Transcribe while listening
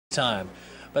time.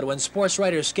 But when sports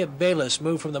writer Skip Bayless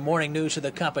moved from the morning news to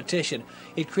the competition,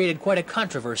 it created quite a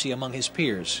controversy among his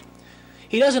peers.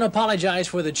 He doesn't apologize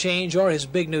for the change or his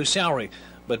big new salary,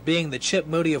 but being the Chip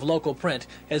Moody of local print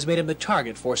has made him the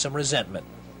target for some resentment.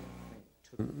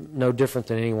 No different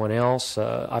than anyone else.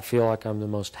 I feel like I'm the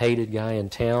most hated guy in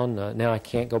town. Now I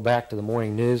can't go back to the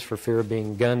morning news for fear of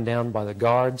being gunned down by the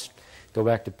guards, go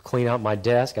back to clean out my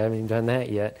desk. I haven't even done that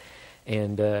yet.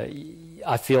 And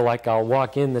I feel like I'll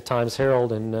walk in the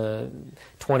Times-Herald and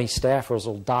 20 staffers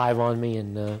will dive on me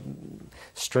and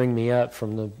string me up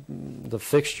from the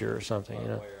fixture or something, you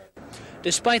know.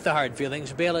 Despite the hard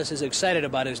feelings, Bayless is excited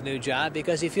about his new job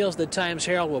because he feels the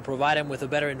Times-Herald will provide him with a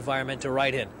better environment to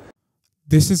write in.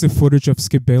 This is the footage of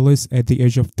Skip Bayless at the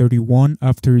age of 31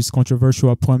 after his controversial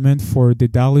appointment for the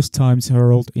Dallas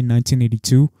Times-Herald in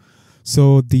 1982.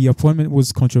 So the appointment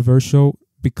was controversial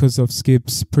because of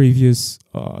Skip's previous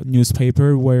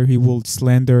newspaper where he will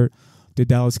slander the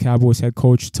Dallas Cowboys head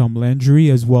coach Tom Landry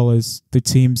as well as the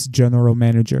team's general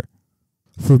manager.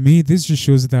 For me, this just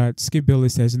shows that Skip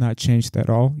Bayless has not changed at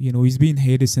all. You know, he's been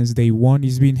hated since day one.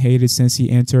 He's been hated since he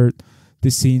entered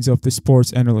the scenes of the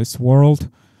sports analyst world.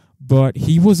 But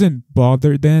he wasn't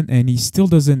bothered then, and he still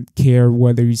doesn't care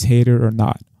whether he's hated or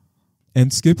not.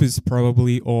 And Skip is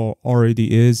probably, or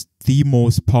already is, the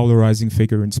most polarizing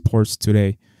figure in sports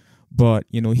today. But,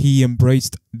 you know, he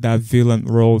embraced that villain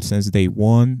role since day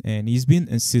one, and he's been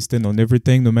insistent on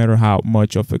everything, no matter how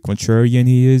much of a contrarian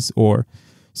he is or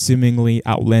seemingly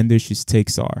outlandish his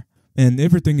takes are. And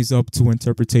everything is up to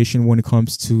interpretation when it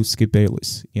comes to Skip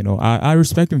Bayless. You know, I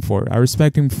respect him for it. I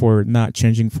respect him for not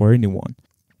changing for anyone.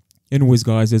 Anyways,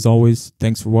 guys, as always,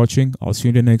 thanks for watching. I'll see you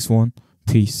in the next one.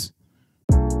 Peace.